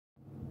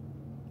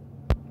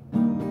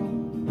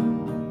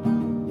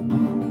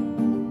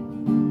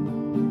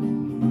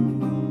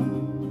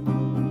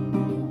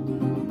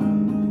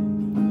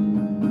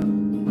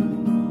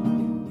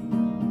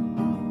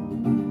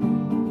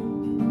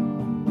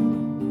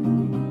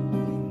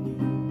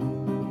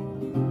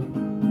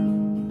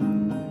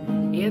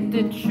If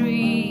the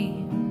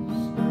trees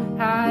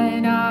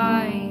had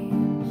eyes,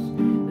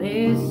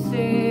 this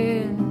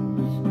is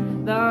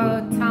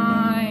the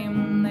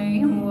time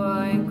they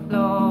would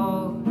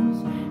close.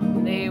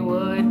 They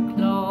would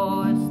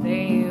close,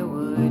 they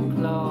would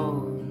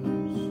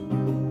close.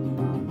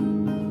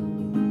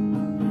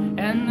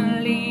 And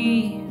the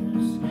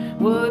leaves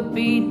would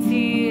be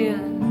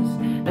tears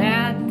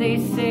that they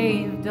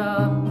saved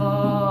up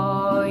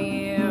all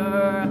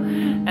year.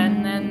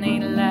 And then they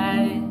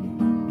let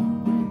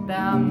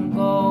them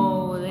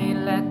go, they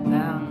let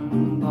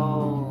them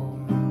go.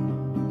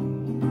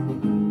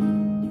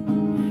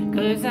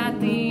 'Cause at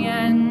the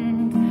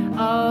end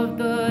of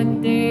the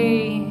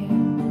day,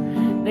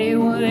 they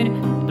would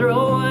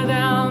throw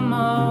them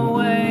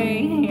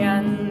away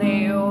and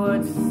they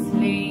would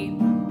sleep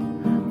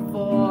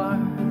for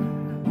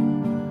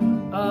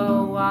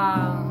a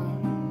while.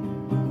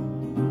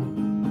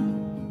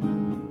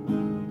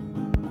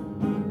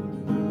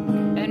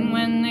 And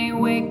when they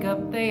wake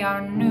up, they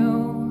are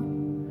new.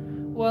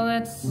 Well,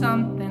 it's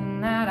something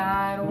that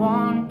I'd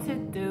want to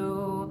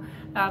do.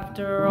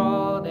 After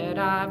all that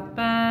I've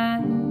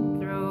been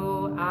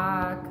through,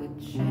 I could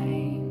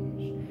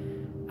change,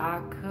 I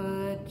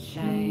could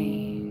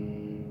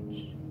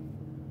change.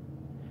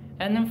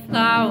 And the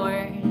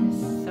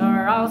flowers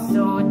are all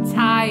so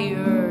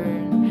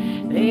tired.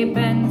 They've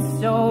been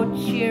so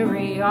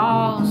cheery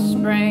all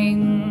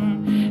spring.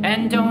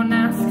 And don't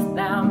ask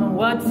them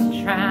what's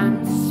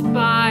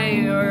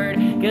transpired,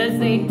 'cause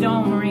they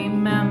don't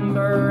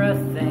remember a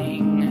thing.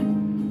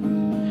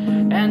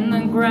 And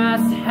the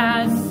grass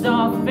has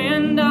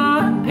softened to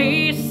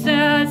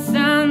pieces,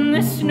 and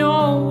the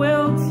snow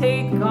will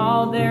take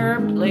all their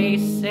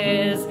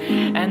places.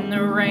 And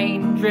the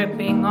rain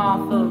dripping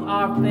off of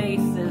our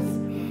faces,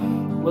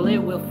 well,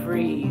 it will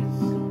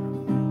freeze.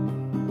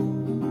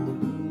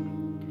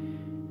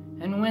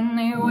 And when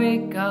they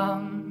wake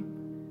up,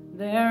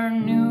 they're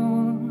new.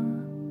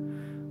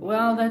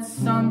 Well, that's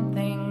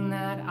something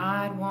that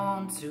I'd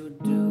want to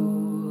do.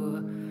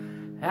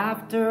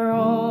 After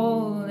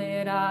all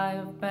that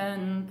I've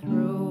been through.